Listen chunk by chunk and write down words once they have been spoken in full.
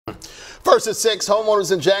First at 6,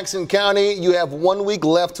 homeowners in Jackson County, you have 1 week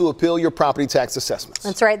left to appeal your property tax assessments.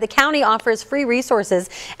 That's right. The county offers free resources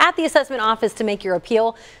at the assessment office to make your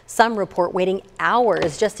appeal. Some report waiting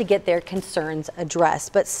hours just to get their concerns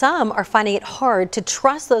addressed, but some are finding it hard to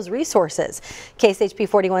trust those resources. KSHP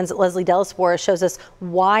 41's Leslie Delaspora shows us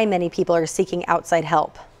why many people are seeking outside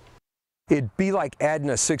help. It'd be like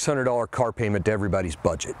adding a $600 car payment to everybody's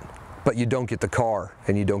budget, but you don't get the car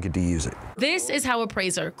and you don't get to use it. This is how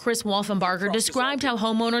appraiser Chris Wolfenbarger described how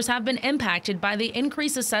homeowners have been impacted by the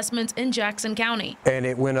increased assessments in Jackson County. And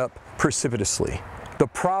it went up precipitously. The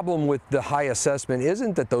problem with the high assessment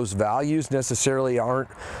isn't that those values necessarily aren't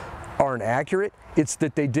accurate, it's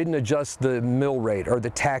that they didn't adjust the mill rate or the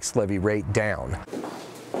tax levy rate down.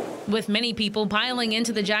 With many people piling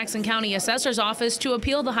into the Jackson County Assessor's Office to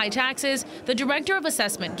appeal the high taxes, the Director of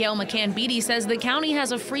Assessment, Gail McCann-Beatty, says the county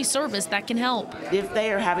has a free service that can help. If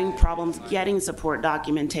they are having problems getting support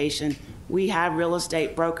documentation, we have real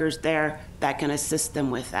estate brokers there that can assist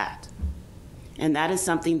them with that. And that is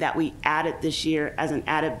something that we added this year as an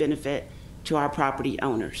added benefit to our property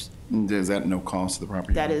owners. Is that no cost to the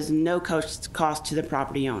property owner? That is no cost to the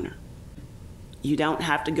property owner. You don't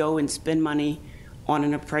have to go and spend money on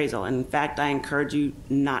an appraisal. In fact, I encourage you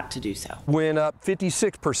not to do so. Went up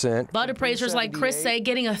 56%. But appraisers like Chris say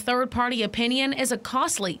getting a third-party opinion is a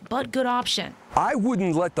costly but good option. I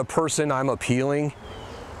wouldn't let the person I'm appealing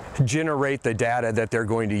generate the data that they're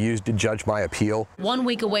going to use to judge my appeal. 1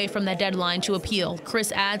 week away from the deadline to appeal,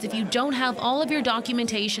 Chris adds if you don't have all of your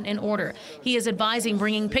documentation in order, he is advising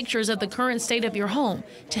bringing pictures of the current state of your home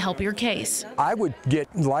to help your case. I would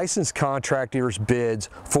get licensed contractors' bids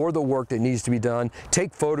for the work that needs to be done,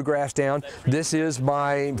 take photographs down. This is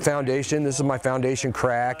my foundation, this is my foundation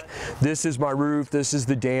crack, this is my roof, this is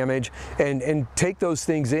the damage, and take those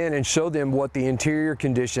things in and show them what the interior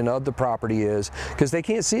condition of the property is, because they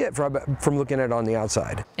can't see it from looking at it on the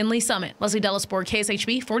outside. In Lee Summit, Leslie Delaspora,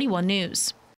 KSHP 41 News.